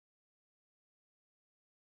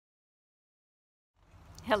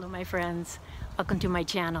Hello my friends, welcome to my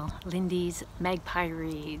channel, Lindy's Magpie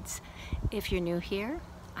Reads. If you're new here,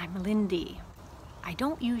 I'm Lindy. I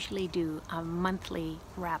don't usually do a monthly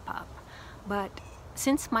wrap-up, but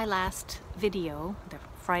since my last video, the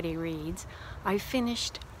Friday Reads, I've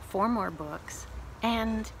finished 4 more books,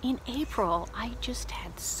 and in April I just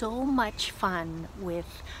had so much fun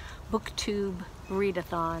with BookTube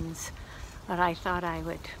Readathons that I thought I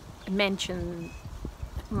would mention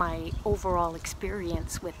my overall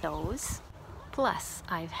experience with those. Plus,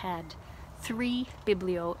 I've had 3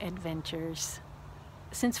 biblio adventures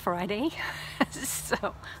since Friday,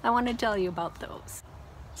 so I want to tell you about those.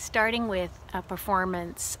 Starting with a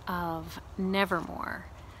performance of Nevermore.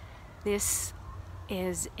 This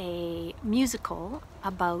is a musical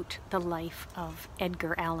about the life of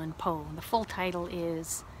Edgar Allan Poe. The full title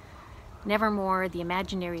is Nevermore, The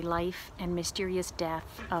Imaginary Life and Mysterious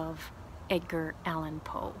Death of Edgar Allan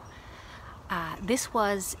Poe. This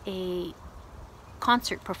was a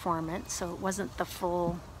concert performance, so it wasn't the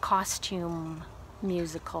full costume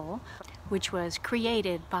musical, which was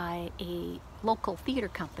created by a local theater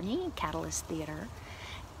company, Catalyst Theater,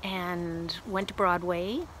 and went to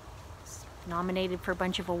Broadway, nominated for a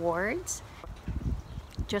bunch of awards.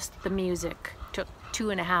 Just the music took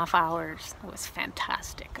 2.5 hours. It was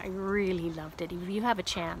fantastic. I really loved it. If you have a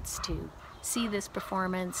chance to see this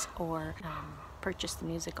performance or purchase the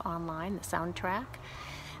music online, the soundtrack.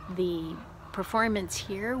 The performance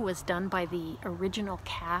here was done by the original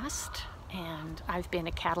cast, and I've been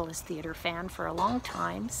a Catalyst Theater fan for a long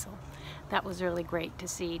time, so that was really great to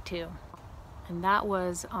see too. And that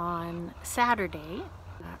was on Saturday.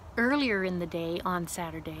 Earlier in the day on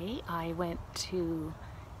Saturday, I went to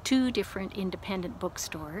 2 different independent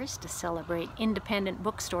bookstores to celebrate Independent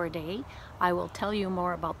Bookstore Day. I will tell you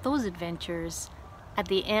more about those adventures at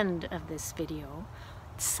the end of this video.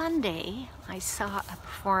 Sunday, I saw a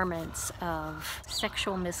performance of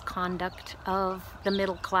Sexual Misconduct of the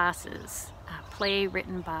Middle Classes, a play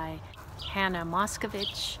written by Hannah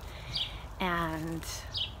Moscovitch, and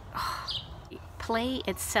the play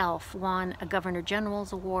itself won a Governor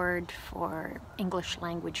General's Award for English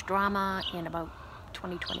language drama in about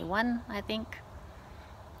 2021, I think.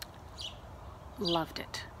 Loved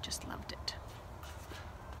it, just loved it.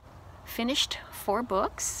 Finished 4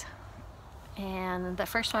 books, and the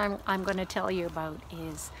first one I'm going to tell you about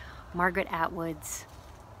is Margaret Atwood's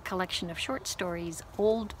collection of short stories,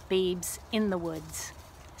 Old Babes in the Woods.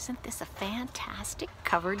 Isn't this a fantastic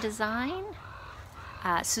cover design?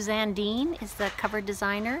 Suzanne Dean is the cover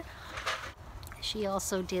designer. She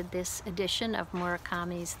also did this edition of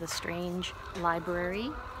Murakami's The Strange Library.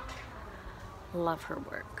 Love her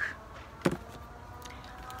work.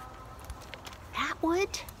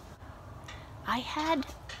 Atwood? I had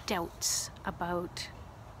doubts about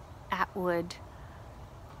Atwood.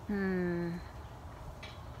 I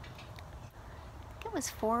think it was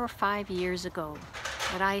 4 or 5 years ago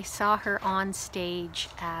that I saw her on stage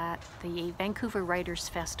at the Vancouver Writers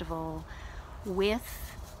Festival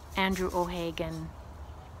with Andrew O'Hagan,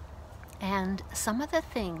 and some of the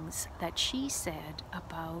things that she said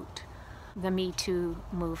about the Me Too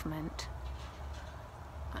movement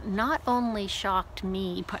not only shocked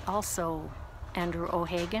me, but also Andrew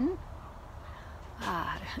O'Hagan.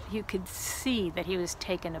 You could see that he was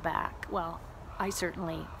taken aback. Well, I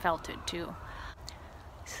certainly felt it too.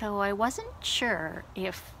 So I wasn't sure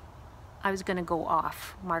if I was going to go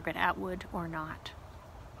off Margaret Atwood or not.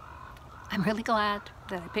 I'm really glad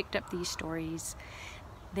that I picked up these stories.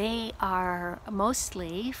 They are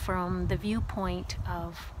mostly from the viewpoint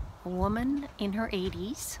of a woman in her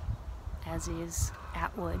 80s, as is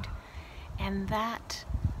Atwood, and that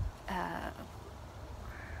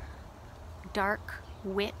dark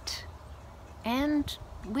wit and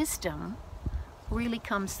wisdom really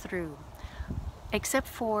comes through. Except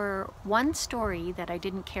for one story that I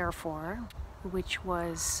didn't care for, which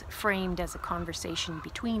was framed as a conversation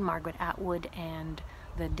between Margaret Atwood and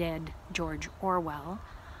the dead George Orwell.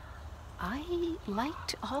 I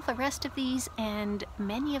liked all the rest of these, and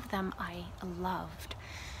many of them I loved.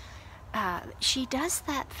 She does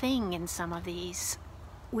that thing in some of these,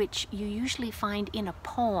 which you usually find in a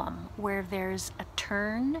poem, where there's a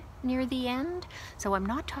turn near the end. So I'm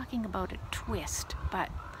not talking about a twist, but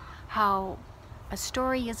how a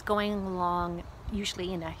story is going along,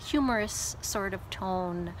 usually in a humorous sort of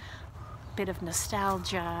tone, bit of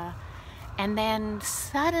nostalgia, and then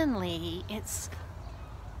suddenly it's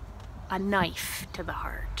a knife to the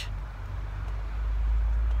heart.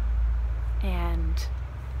 And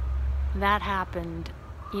that happened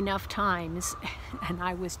enough times, and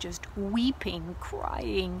I was just weeping,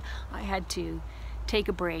 crying. I had to take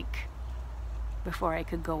a break before I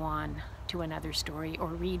could go on to another story or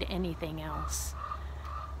read anything else.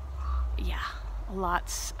 Yeah,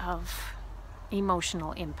 lots of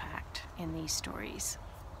emotional impact in these stories.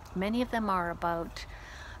 Many of them are about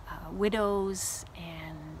widows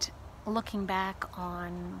and looking back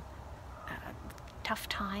on tough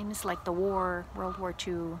times like the war, World War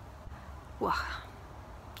II. Well,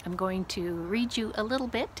 I'm going to read you a little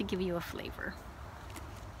bit to give you a flavor.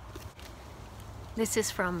 This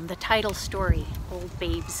is from the title story, Old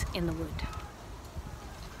Babes in the Wood.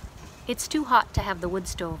 It's too hot to have the wood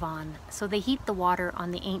stove on, so they heat the water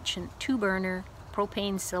on the ancient 2-burner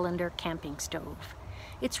propane cylinder camping stove.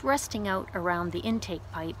 It's rusting out around the intake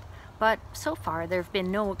pipe, but so far there have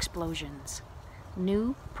been no explosions.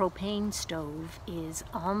 New propane stove is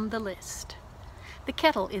on the list. The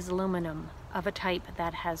kettle is aluminum, of a type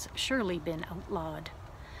that has surely been outlawed.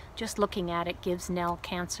 Just looking at it gives Nell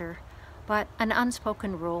cancer, but an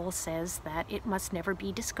unspoken rule says that it must never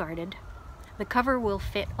be discarded. The cover will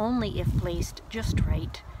fit only if placed just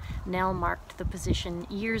right. Nell marked the position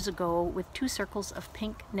years ago with 2 circles of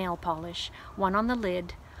pink nail polish, one on the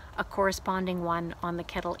lid, a corresponding one on the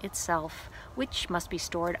kettle itself, which must be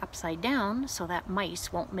stored upside down so that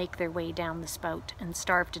mice won't make their way down the spout and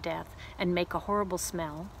starve to death and make a horrible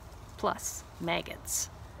smell, plus maggots.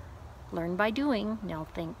 Learn by doing, Nell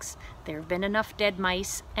thinks. There have been enough dead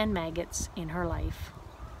mice and maggots in her life.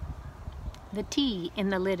 The tea in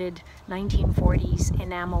the lidded 1940s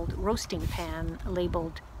enameled roasting pan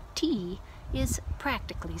labeled tea is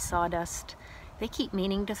practically sawdust. They keep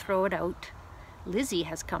meaning to throw it out. Lizzie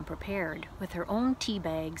has come prepared with her own tea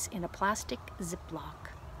bags in a plastic Ziploc.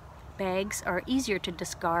 Bags are easier to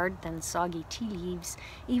discard than soggy tea leaves,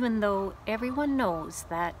 even though everyone knows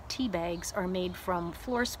that tea bags are made from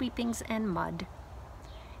floor sweepings and mud.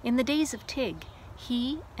 In the days of Tig,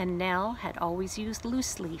 he and Nell had always used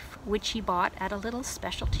loose leaf, which he bought at a little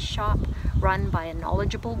specialty shop run by a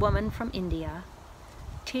knowledgeable woman from India.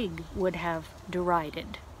 Tig would have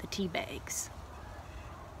derided the tea bags.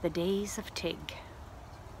 The days of Tig.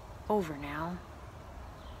 Over now.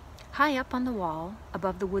 High up on the wall,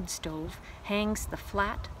 above the wood stove, hangs the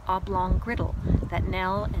flat, oblong griddle that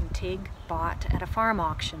Nell and Tig bought at a farm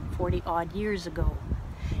auction 40-odd years ago,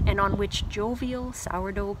 and on which jovial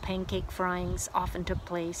sourdough pancake fryings often took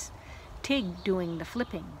place, Tig doing the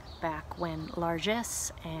flipping back when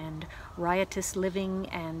largesse and riotous living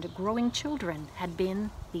and growing children had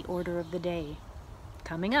been the order of the day.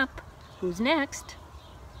 Coming up, who's next?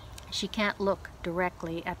 She can't look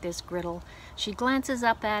directly at this griddle. She glances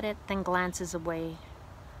up at it, then glances away.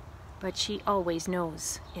 But she always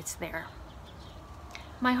knows it's there.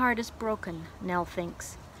 My heart is broken, Nell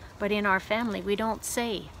thinks. But in our family we don't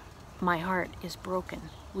say, my heart is broken.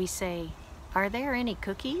 We say, are there any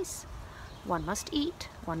cookies? One must eat,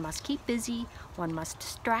 one must keep busy, one must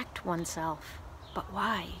distract oneself. But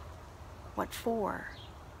why? What for?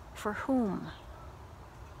 For whom?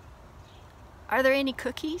 Are there any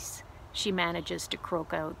cookies? She manages to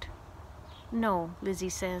croak out. No, Lizzie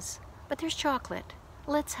says, but there's chocolate.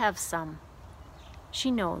 Let's have some.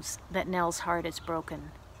 She knows that Nell's heart is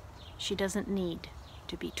broken. She doesn't need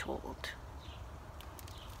to be told.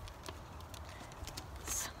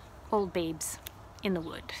 It's Old Babes in the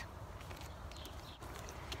Wood.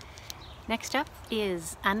 Next up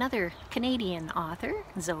is another Canadian author,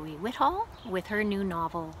 Zoe Whittall, with her new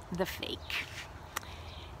novel, The Fake.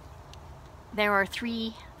 There are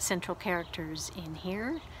 3 central characters in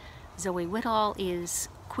here. Zoe Whittall is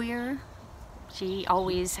queer. She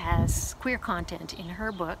always has queer content in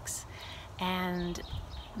her books. And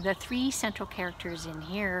the 3 central characters in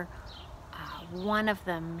here, one of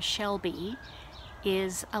them, Shelby,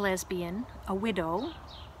 is a lesbian, a widow,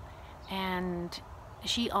 and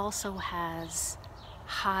she also has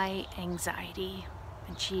high anxiety.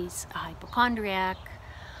 And she's a hypochondriac.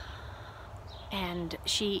 And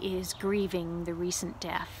she is grieving the recent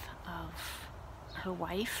death of her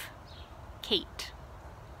wife, Kate.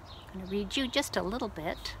 I'm going to read you just a little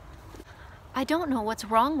bit. I don't know what's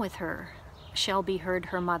wrong with her, Shelby heard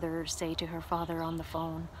her mother say to her father on the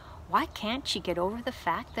phone. Why can't she get over the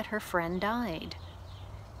fact that her friend died?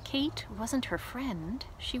 Kate wasn't her friend.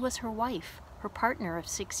 She was her wife, her partner of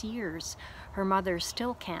 6 years. Her mother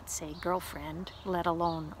still can't say girlfriend, let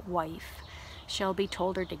alone wife. Shelby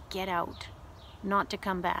told her to get out. Not to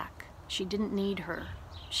come back. She didn't need her.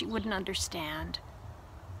 She wouldn't understand.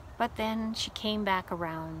 But then she came back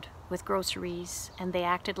around with groceries, and they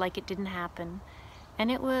acted like it didn't happen. And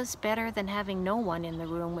it was better than having no one in the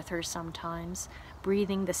room with her sometimes,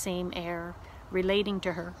 breathing the same air, relating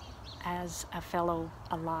to her as a fellow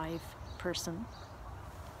alive person.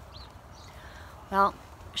 Well,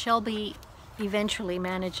 Shelby eventually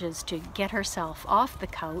manages to get herself off the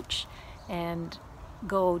couch and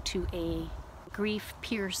go to a grief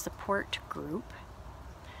peer support group.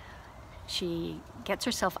 She gets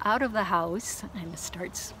herself out of the house and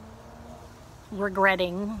starts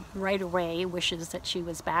regretting right away, wishes that she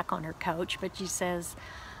was back on her couch, but she says,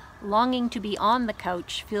 longing to be on the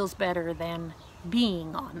couch feels better than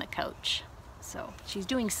being on the couch. So she's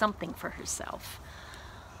doing something for herself.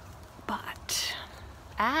 But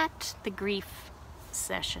at the grief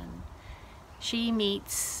session, she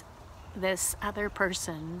meets this other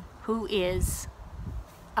person who is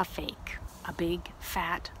a fake, a big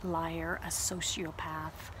fat liar, a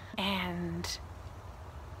sociopath, and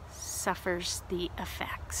suffers the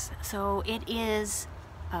effects. So it is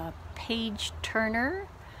a page turner.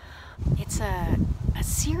 It's a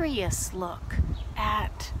serious look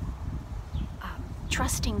at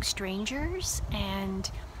trusting strangers, and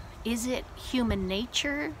is it human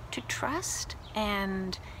nature to trust?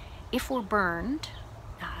 And if we're burned,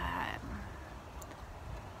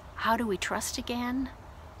 how do we trust again?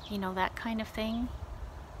 You know, that kind of thing.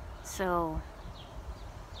 So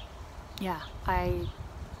yeah, I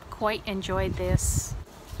quite enjoyed this.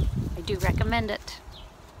 I do recommend it.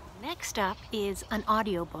 Next up is an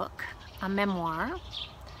audiobook, a memoir.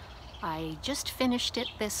 I just finished it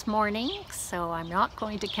this morning, so I'm not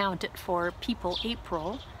going to count it for People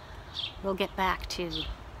April. We'll get back to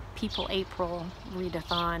People April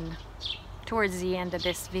Readathon towards the end of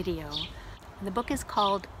this video. The book is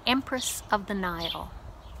called Empress of the Nile,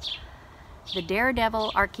 the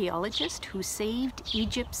Daredevil Archeologist Who Saved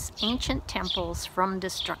Egypt's Ancient Temples from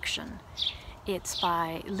Destruction. It's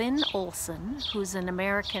by Lynne Olson, who's an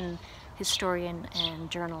American historian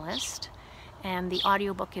and journalist, and the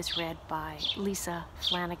audiobook is read by Lisa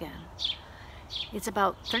Flanagan. It's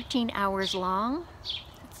about 13 hours long.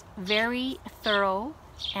 It's very thorough,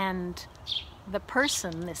 and the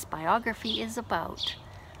person this biography is about,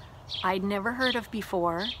 I'd never heard of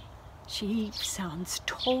before. She sounds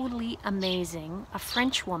totally amazing. A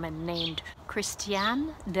French woman named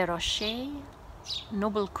Christiane de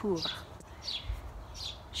Rocher-Noblecourt.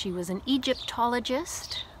 She was an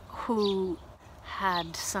Egyptologist who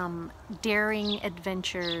had some daring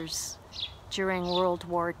adventures during World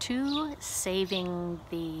War II, saving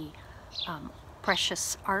the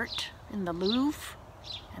precious art in the Louvre,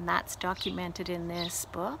 and that's documented in this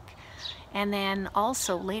book. And then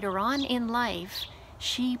also later on in life,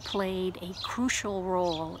 she played a crucial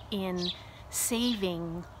role in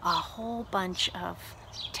saving a whole bunch of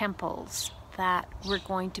temples that were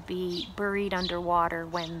going to be buried underwater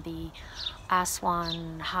when the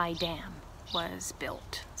Aswan High Dam was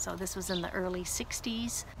built. So this was in the early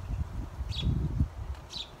 60s.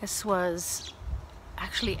 This was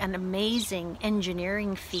actually an amazing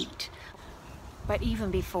engineering feat. But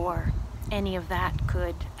even before any of that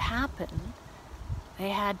could happen, they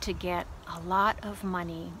had to get a lot of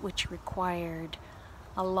money, which required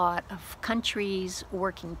a lot of countries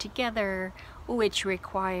working together, which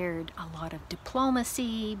required a lot of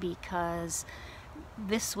diplomacy, because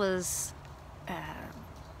this was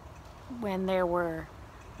when there were,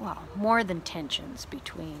 well, more than tensions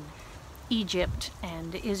between Egypt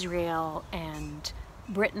and Israel and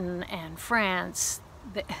Britain and France,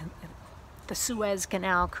 the Suez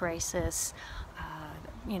Canal crisis,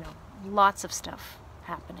 you know, lots of stuff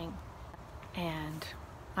happening. And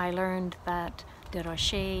I learned that de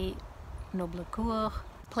Rocher-Noblecourt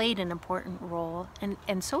played an important role,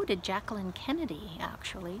 and so did Jacqueline Kennedy,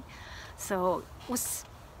 actually. So it was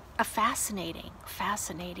a fascinating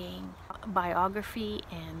biography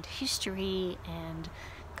and history, and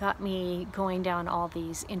got me going down all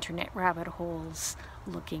these internet rabbit holes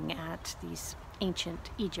looking at these ancient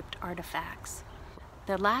Egypt artifacts.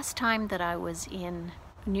 The last time that I was in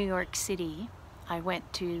New York City, I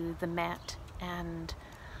went to the Met, and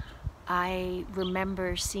I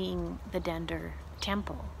remember seeing the Dender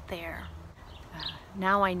Temple there.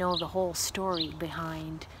 Now I know the whole story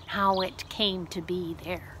behind how it came to be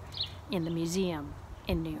there in the museum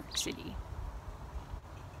in New York City.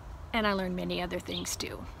 And I learned many other things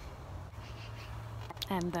too.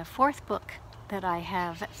 And the fourth book that I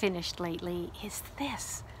have finished lately is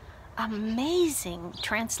this amazing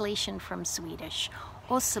translation from Swedish,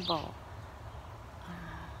 Osebol,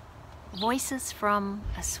 Voices from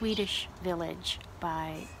a Swedish Village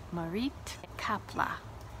by Marit Kapla,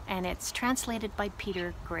 and it's translated by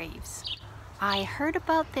Peter Graves. I heard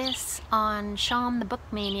about this on Shawn the Book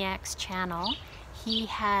Maniac's channel. He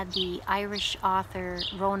had the Irish author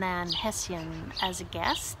Ronan Hession as a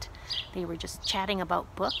guest. They were just chatting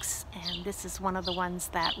about books, and this is one of the ones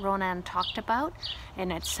that Ronan talked about,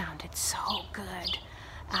 and it sounded so good.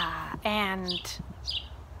 And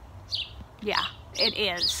yeah, it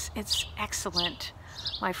is. It's excellent.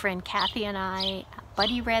 My friend Kathy and I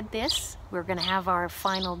buddy read this. We're going to have our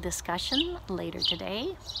final discussion later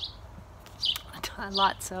today.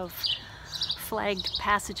 Lots of flagged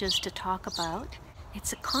passages to talk about.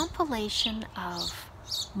 It's a compilation of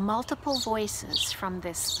multiple voices from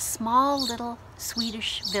this small little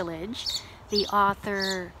Swedish village. The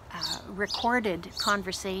author recorded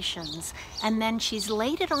conversations, and then she's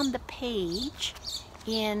laid it on the page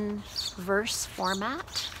in verse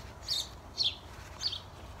format.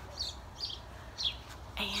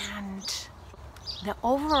 And the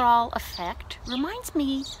overall effect reminds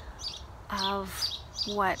me of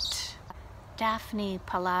what Daphne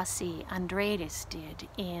Palasi Andreades did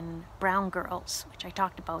in Brown Girls, which I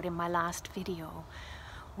talked about in my last video,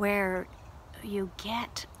 where you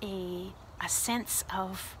get a sense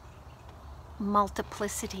of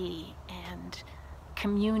multiplicity and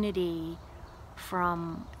community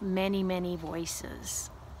from many, many voices.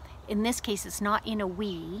 In this case, it's not in a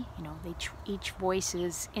we, you know, each voice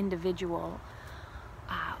is individual,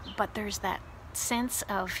 but there's that sense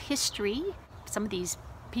of history. Some of these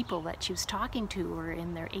people that she was talking to were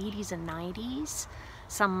in their 80s and 90s.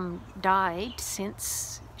 Some died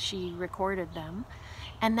since she recorded them.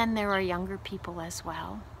 And then there are younger people as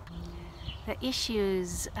well. The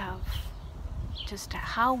issues of just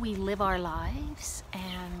how we live our lives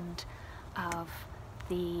and of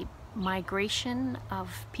the migration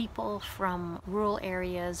of people from rural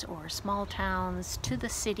areas or small towns to the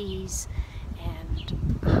cities,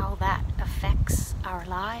 and how that affects our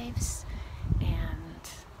lives. And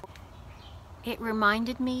it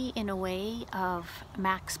reminded me in a way of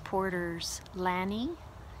Max Porter's Lanny,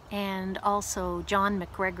 and also John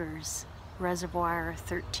McGregor's Reservoir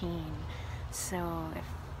 13. So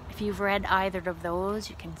if you've read either of those,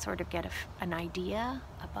 you can sort of get an idea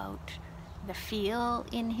about the feel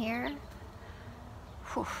in here.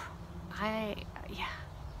 Whew. I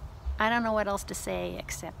don't know what else to say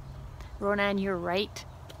except, Ronan, you're right.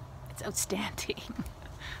 It's outstanding.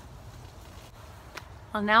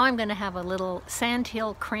 Well, now I'm going to have a little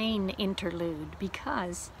Sandhill crane interlude,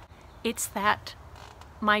 because it's that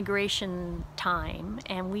migration time,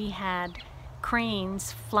 and we had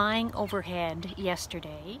cranes flying overhead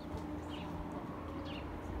yesterday.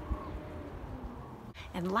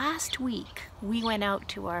 And last week we went out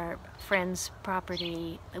to our friend's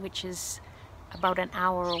property, which is about an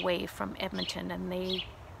hour away from Edmonton, and they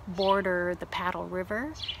border the Paddle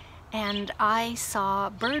River, and I saw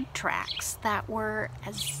bird tracks that were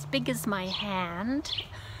as big as my hand.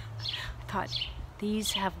 I thought,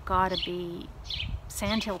 these have got to be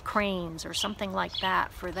sandhill cranes or something like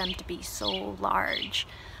that for them to be so large.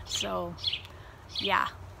 So yeah,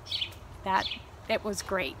 it was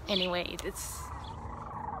great. Anyway, it's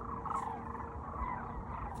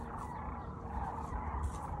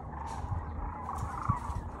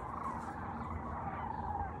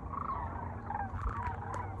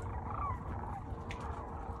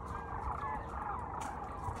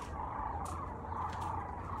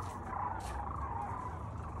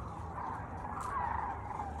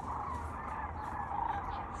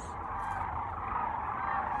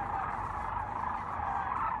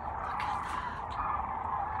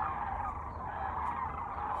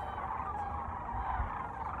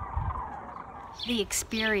the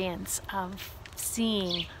experience of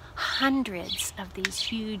seeing hundreds of these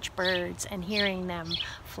huge birds and hearing them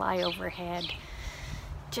fly overhead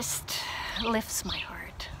just lifts my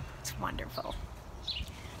heart. It's wonderful.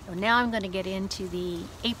 So now I'm going to get into the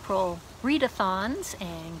April Readathons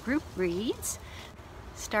and group reads,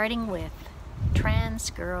 starting with Trans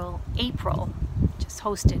Girl April, which is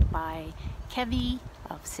hosted by Kevi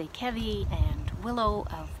of Say Kevi and Willow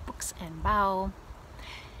of Books and Bow.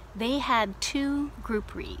 They had two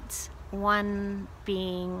group reads, one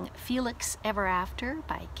being Felix Ever After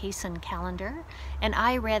by Kaysen Callender, and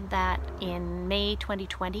I read that in May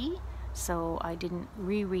 2020, so I didn't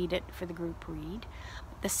reread it for the group read.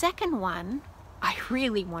 The second one I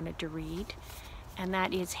really wanted to read, and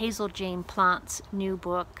that is Hazel Jane Plante's new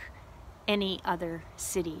book, Any Other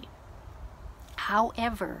City.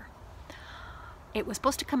 However, it was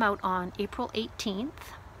supposed to come out on April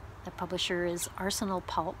 18th. The publisher is Arsenal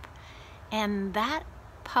Pulp, and that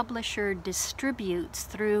publisher distributes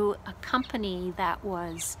through a company that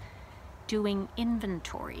was doing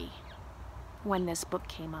inventory when this book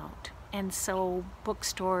came out. And so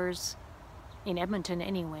bookstores, in Edmonton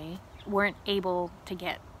anyway, weren't able to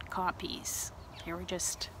get copies. They were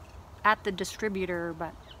just at the distributor,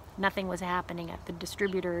 but nothing was happening at the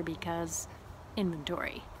distributor because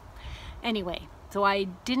inventory. Anyway, So I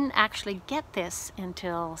didn't actually get this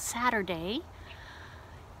until Saturday,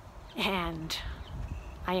 and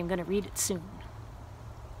I am going to read it soon.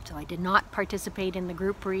 So I did not participate in the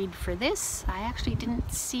group read for this. I actually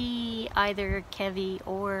didn't see either Kevy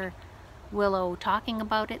or Willow talking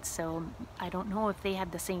about it, so I don't know if they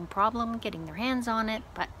had the same problem getting their hands on it,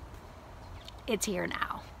 but it's here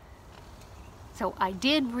now. So I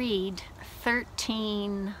did read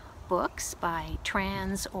 13 books by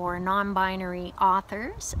trans or non-binary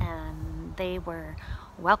authors, and they were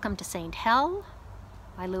Welcome to St. Hell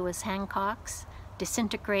by Lewis Hancock's,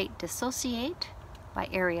 Disintegrate, Dissociate by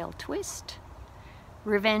Ariel Twist,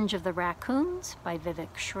 Revenge of the Raccoons by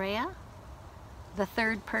Vivek Shraya, The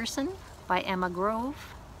Third Person by Emma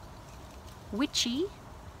Grove, Witchy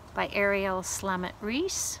by Ariel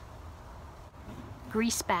Slamet-Rees,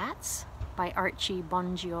 Grease Bats by Archie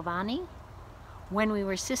Bongiovanni, When We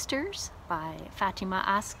Were Sisters by Fatima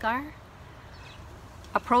Asghar,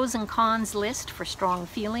 A Pros and Cons List for Strong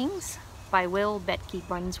Feelings by Will Betke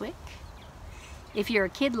Brunswick, If You're a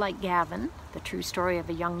Kid Like Gavin, The True Story of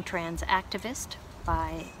a Young Trans Activist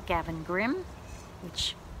by Gavin Grimm,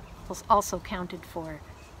 which was also counted for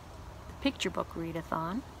the picture book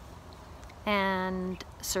readathon, and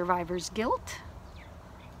Survivor's Guilt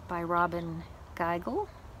by Robin Geigel,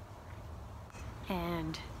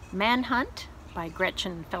 and Manhunt by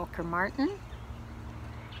Gretchen Felker Martin,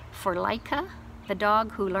 For Laika, The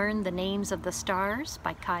Dog Who Learned the Names of the Stars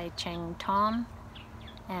by Kai Cheng Tom,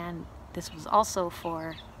 and this was also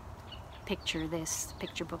for picture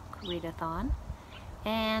book readathon.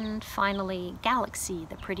 And finally, Galaxy,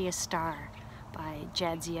 The Prettiest Star by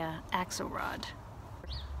Jadzia Axelrod.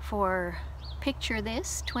 For Picture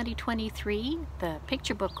This 2023, the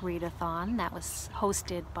picture book readathon that was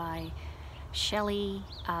hosted by Shelley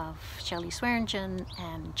of Shelley Swearingen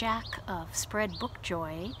and Jack of Spread Book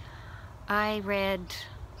Joy, I read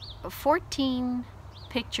 14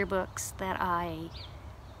 picture books that I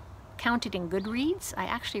counted in Goodreads. I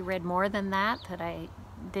actually read more than that I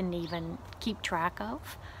didn't even keep track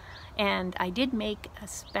of. And I did make a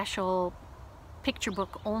special picture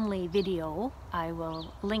book only video. I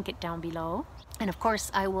will link it down below. And of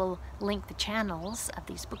course I will link the channels of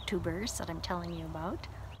these booktubers that I'm telling you about.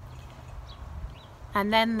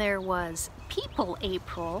 And then there was People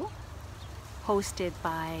April, hosted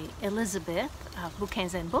by Elizabeth of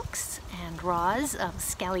Bouquins and Books and Roz of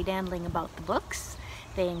Scallydandling About the Books.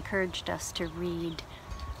 They encouraged us to read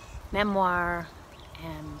memoir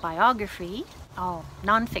and biography, all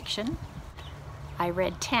nonfiction. I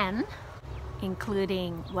read 10,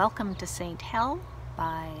 including Welcome to St. Hell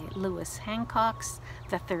by Lewis Hancock's,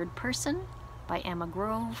 The Third Person by Emma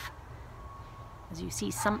Grove. As you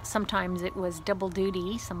see, sometimes it was double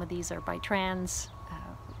duty. Some of these are by trans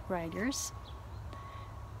writers.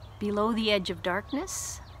 Below the Edge of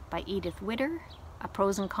Darkness by Edith Witter, A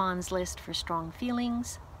Pros and Cons List for Strong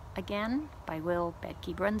Feelings, again by Will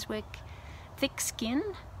Betke Brunswick. Thick Skin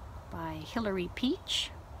by Hilary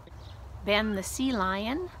Peach. Ben the Sea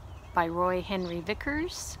Lion by Roy Henry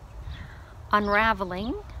Vickers.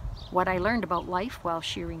 Unraveling, What I Learned About Life While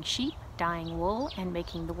Shearing Sheep, Dyeing Wool, and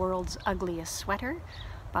Making the World's Ugliest Sweater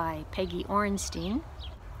by Peggy Orenstein.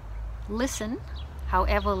 Listen, How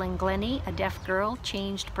Evelyn Glennie, a Deaf Girl,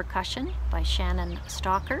 Changed Percussion by Shannon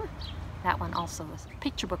Stalker. That one also is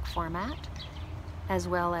picture book format, as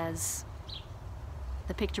well as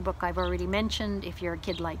the picture book I've already mentioned, If You're a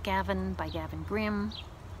Kid Like Gavin by Gavin Grimm.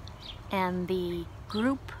 And the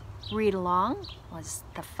group read-along was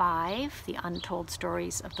The Five, The Untold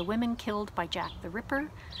Stories of the Women Killed by Jack the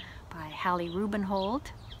Ripper by Hallie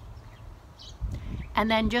Rubenhold. And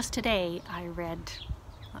then just today I read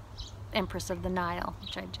Empress of the Nile,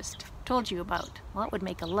 which I just told you about. Well, it would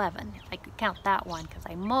make 11 if I could count that one, because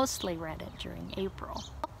I mostly read it during April.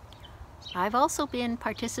 I've also been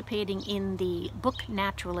participating in the Book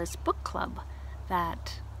Naturalist Book Club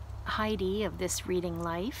that Heidi of This Reading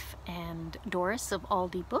Life and Doris of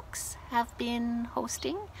Aldi Books have been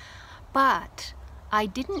hosting, but I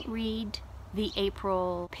didn't read the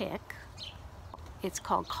April pick. It's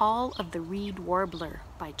called Call of the Reed Warbler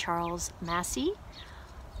by Charles Massey.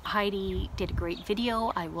 Heidi did a great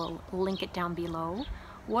video. I will link it down below.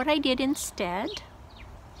 What I did instead,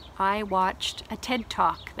 I watched a TED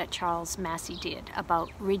Talk that Charles Massey did about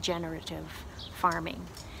regenerative farming.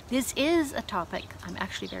 This is a topic I'm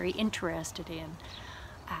actually very interested in.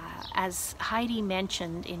 As Heidi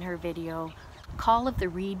mentioned in her video, Call of the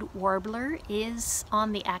Reed Warbler is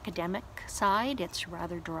on the academic side. It's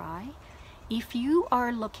rather dry. If you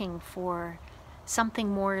are looking for something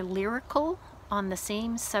more lyrical on the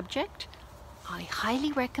same subject, I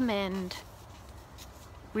highly recommend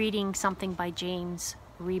reading something by James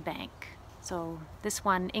Rebank. So this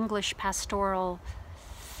one, English Pastoral,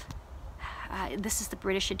 this is the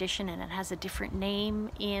British edition, and it has a different name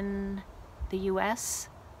in the US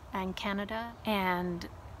and Canada. And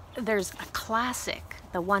there's a classic,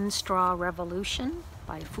 The One Straw Revolution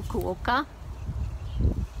by Fukuoka.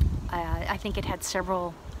 I think it had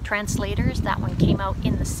several translators. That one came out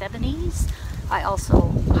in the 70s. I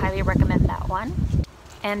also highly recommend that one.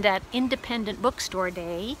 And at Independent Bookstore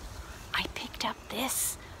Day, I picked up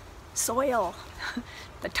this, Soil.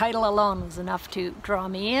 The title alone was enough to draw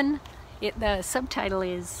me in. The subtitle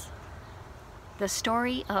is The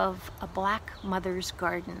Story of a Black Mother's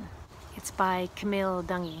Garden. It's by Camille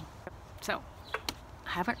Dungy. So,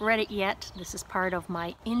 I haven't read it yet. This is part of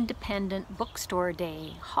my Independent Bookstore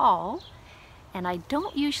Day haul. And I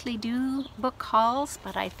don't usually do book hauls,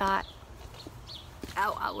 but I thought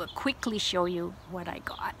I will quickly show you what I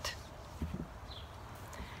got.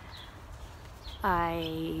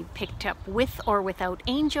 I picked up With or Without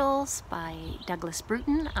Angels by Douglas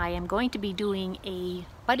Bruton. I am going to be doing a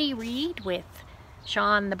buddy read with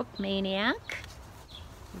Shawn the Book Maniac.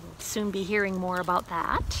 We'll soon be hearing more about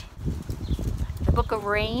that. The Book of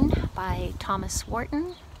Rain by Thomas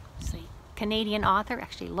Wharton. He's a Canadian author,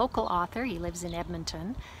 actually local author. He lives in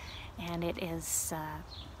Edmonton, and it is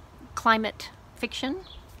climate fiction.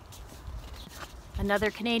 Another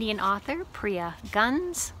Canadian author, Priya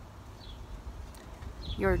Guns.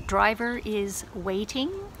 Your Driver is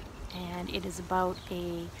Waiting, and it is about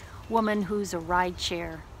a woman who's a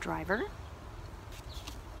rideshare driver.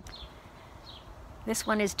 This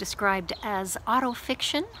one is described as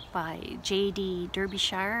autofiction by J.D.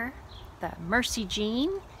 Derbyshire, The Mercy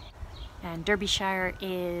Gene, and Derbyshire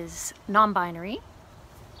is non-binary.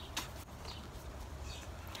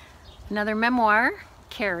 Another memoir,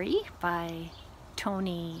 Carrie, by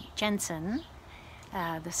Tony Jensen.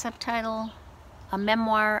 The subtitle, A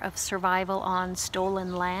Memoir of Survival on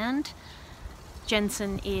Stolen Land.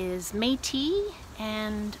 Jensen is Métis,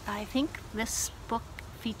 and I think this book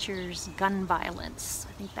features gun violence.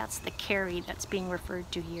 I think that's the Carrie that's being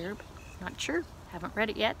referred to here, but not sure. Haven't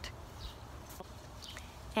read it yet.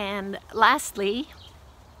 And lastly,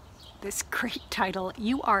 this great title,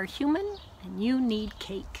 You Are Human and You Need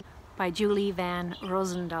Cake, by Julie Van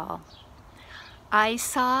Rosendaal. I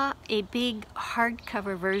saw a big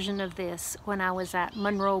hardcover version of this when I was at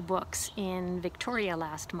Monroe Books in Victoria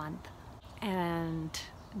last month, and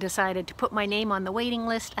decided to put my name on the waiting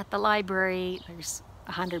list at the library. There's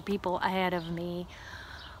 100 people ahead of me.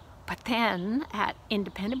 But then at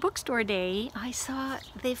Independent Bookstore Day, I saw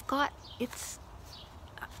they've got, it's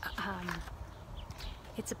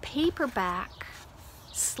a paperback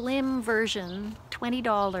slim version,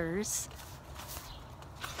 $20.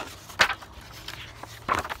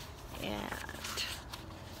 And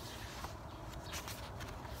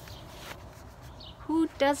who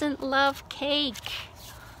doesn't love cake?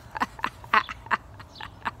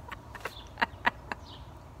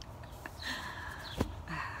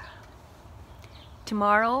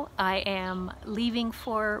 Tomorrow I am leaving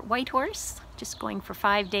for Whitehorse, just going for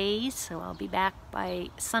 5 days, so I'll be back by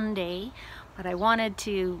Sunday. But I wanted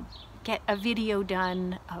to get a video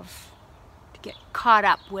done to get caught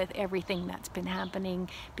up with everything that's been happening,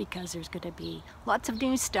 because there's going to be lots of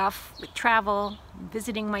new stuff with travel,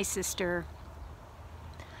 visiting my sister.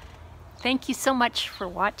 Thank you so much for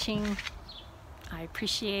watching. I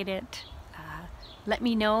appreciate it. Let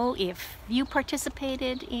me know if you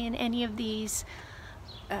participated in any of these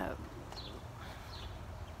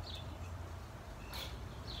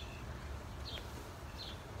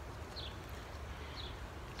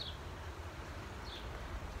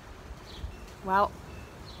well,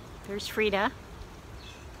 there's Frida.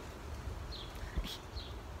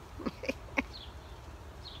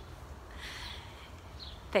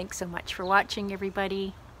 Thanks so much for watching,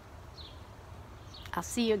 everybody. I'll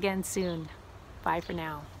see you again soon. Bye for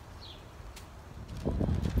now.